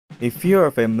If you are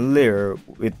familiar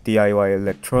with DIY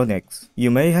electronics,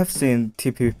 you may have seen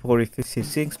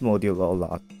TP4056 module a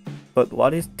lot. But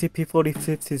what is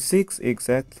TP4056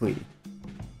 exactly?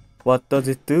 What does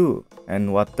it do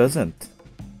and what doesn't?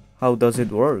 How does it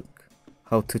work?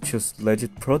 How to choose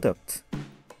legit product?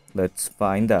 Let's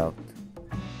find out.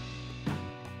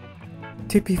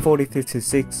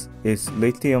 TP4056 is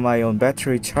lithium-ion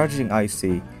battery charging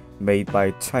IC made by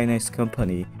Chinese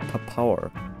company TP40.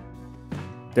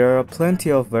 There are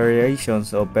plenty of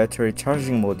variations of battery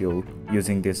charging module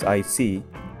using this IC,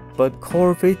 but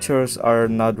core features are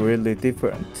not really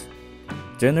different.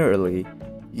 Generally,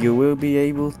 you will be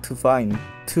able to find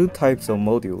two types of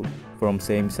module from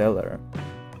same seller.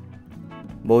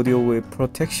 Module with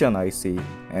protection IC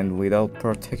and without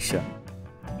protection.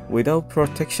 Without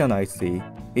protection IC,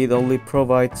 it only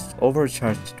provides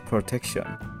overcharged protection.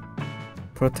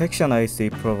 Protection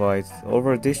IC provides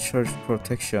over-discharge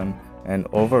protection and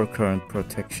overcurrent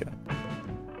protection.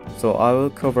 So I will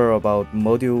cover about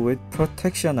module with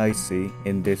protection IC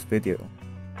in this video.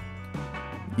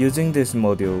 Using this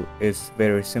module is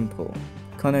very simple.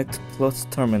 Connect plus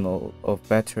terminal of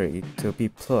battery to B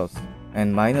plus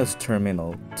and minus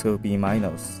terminal to B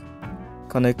minus.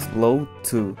 Connect load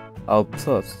to out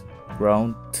plus,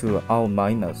 ground to out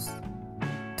minus.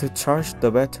 To charge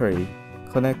the battery,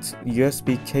 connect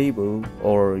USB cable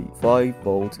or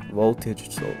 5V voltage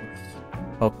source.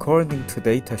 According to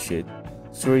datasheet,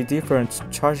 3 different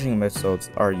charging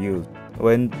methods are used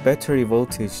when battery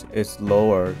voltage is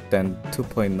lower than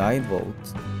 2.9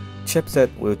 volts.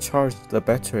 Chipset will charge the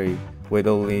battery with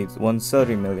only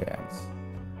 130 mA.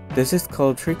 This is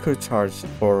called trickle charge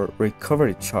or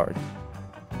recovery charge.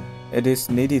 It is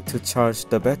needed to charge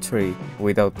the battery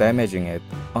without damaging it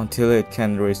until it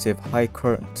can receive high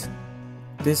current.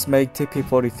 This makes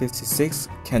TP4056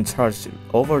 can charge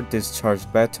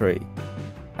over-discharged battery.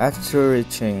 After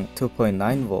reaching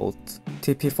 2.9 volts,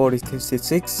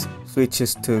 TP4056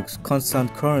 switches to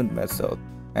constant current method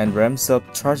and ramps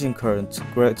up charging current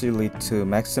gradually to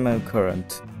maximum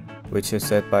current, which is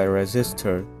set by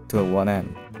resistor to 1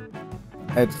 amp.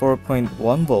 At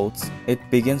 4.1 volts, it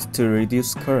begins to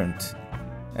reduce current.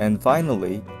 And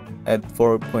finally, at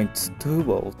 4.2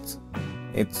 volts,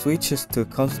 it switches to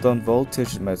constant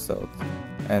voltage method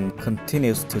and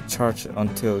continues to charge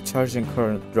until charging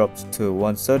current drops to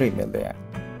 130 mA.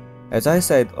 As I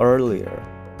said earlier,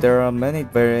 there are many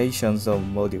variations of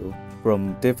module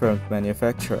from different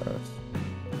manufacturers.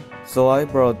 So I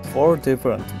brought 4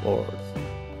 different boards.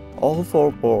 All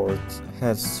 4 boards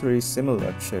has 3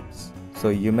 similar chips, so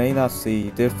you may not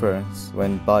see difference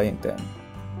when buying them.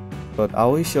 But I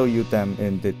will show you them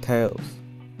in details.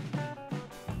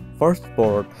 First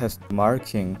board has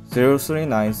marking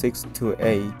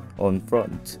 03962A on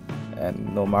front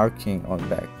and no marking on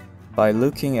back. By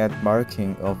looking at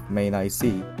marking of main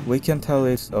IC, we can tell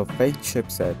it's a fake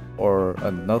chipset or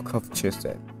a knockoff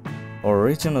chipset.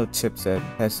 Original chipset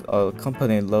has a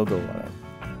company logo on it,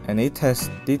 and it has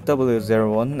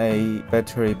DW01A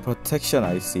battery protection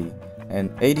IC and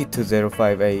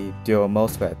 8205A dual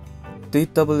MOSFET.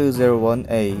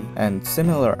 DW01A and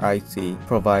similar IC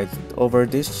provides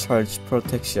over-discharge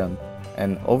protection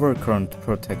and overcurrent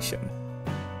protection.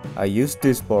 I used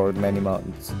this board many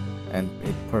months and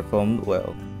it performed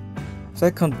well.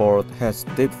 Second board has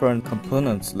different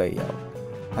components layout.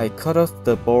 I cut off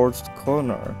the board's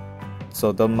corner,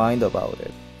 so don't mind about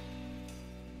it.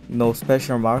 No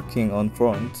special marking on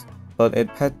front, but it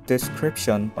had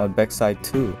description on backside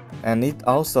too, and it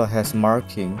also has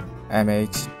marking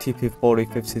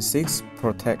TP4056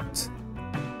 Protect.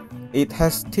 It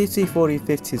has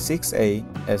TC4056A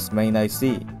as main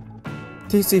IC.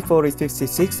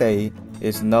 TC4056A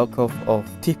is knockoff of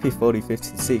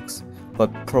TP4056 but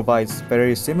provides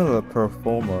very similar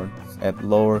performance at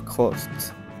lower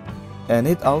costs. And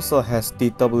it also has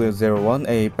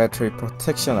DW01A battery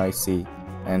protection IC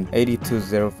and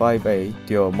 8205A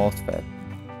dual MOSFET.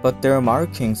 But their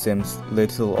marking seems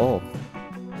little off.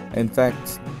 In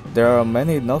fact, there are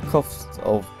many knockoffs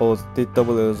of both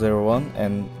DW01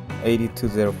 and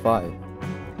 8205.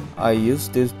 I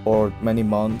used this board many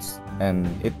months and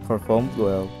it performed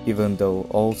well even though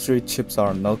all 3 chips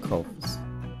are knockoffs.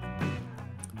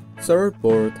 Third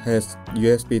board has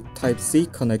USB Type-C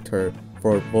connector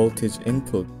for voltage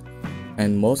input,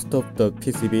 and most of the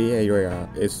PCB area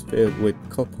is filled with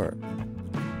copper.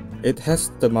 It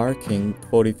has the marking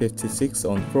 4056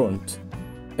 on front,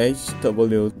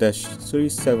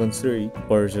 HW-373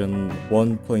 version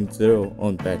 1.0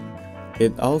 on back.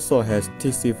 It also has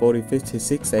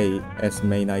TC4056A as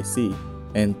main IC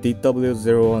and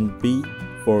DW01B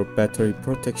for battery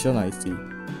protection IC.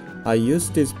 I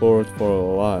used this board for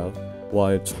a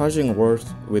while charging works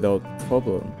without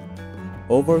problem.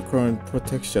 Overcurrent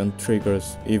protection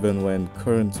triggers even when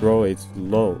current draw is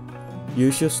low.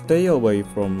 You should stay away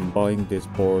from buying this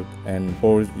board and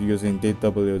boards using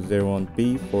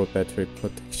DW01B for battery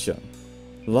protection.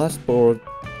 Last board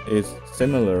is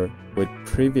similar with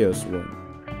previous one,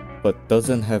 but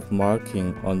doesn't have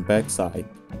marking on backside.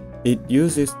 It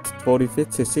uses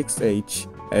TP4056H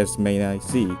as main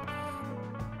IC.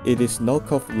 It is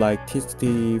knockoff like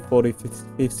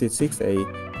TP4056A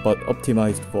but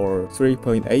optimized for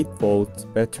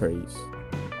 3.8V batteries.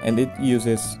 And it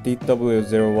uses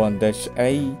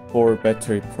DW01-A for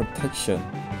battery protection,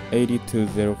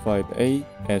 8205A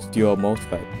as dual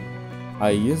MOSFET.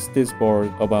 I used this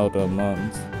board about a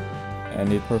month,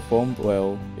 and it performed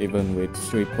well even with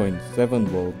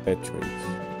 3.7V batteries.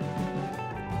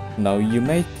 Now you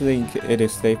may think it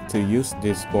is safe to use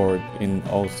this board in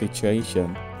all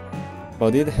situations,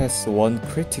 but it has one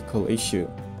critical issue.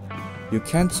 You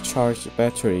can't charge the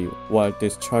battery while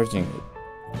discharging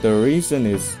it. The reason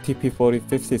is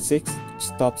TP4056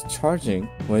 stops charging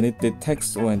when it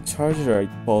detects when charge rate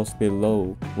falls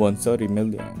below 130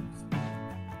 mA.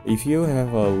 If you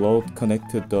have a load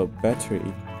connected to the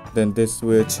battery, then this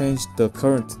will change the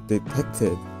current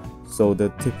detected, so the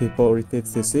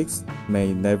TP4056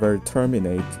 may never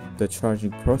terminate the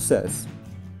charging process.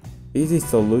 Easy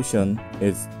solution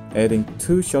is adding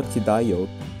two Schottky diodes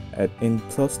at in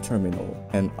plus terminal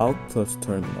and out plus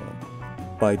terminal.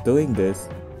 By doing this,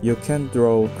 you can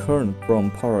draw current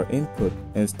from power input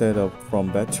instead of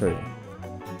from battery.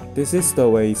 This is the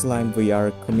way Slime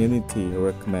VR community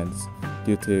recommends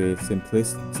due to its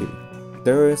simplicity.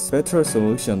 There is better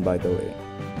solution by the way.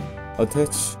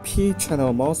 Attach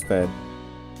P-channel MOSFET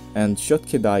and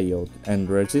Schottky diode and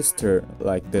resistor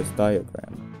like this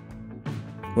diagram.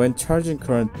 When charging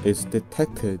current is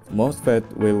detected,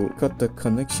 MOSFET will cut the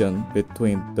connection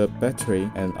between the battery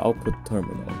and output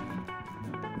terminal,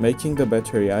 making the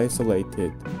battery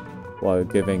isolated while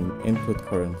giving input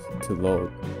current to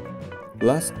load.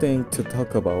 Last thing to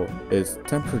talk about is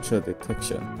temperature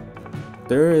detection.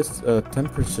 There is a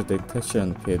temperature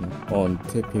detection pin on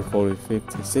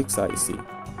TP4056 IC.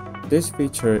 This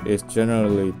feature is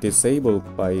generally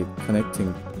disabled by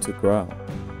connecting to ground.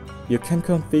 You can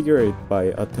configure it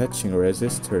by attaching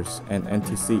resistors and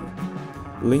NTC.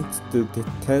 Link to the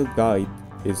detailed guide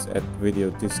is at video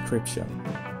description.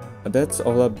 That's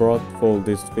all I brought for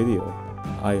this video.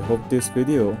 I hope this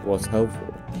video was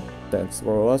helpful. Thanks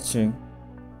for watching.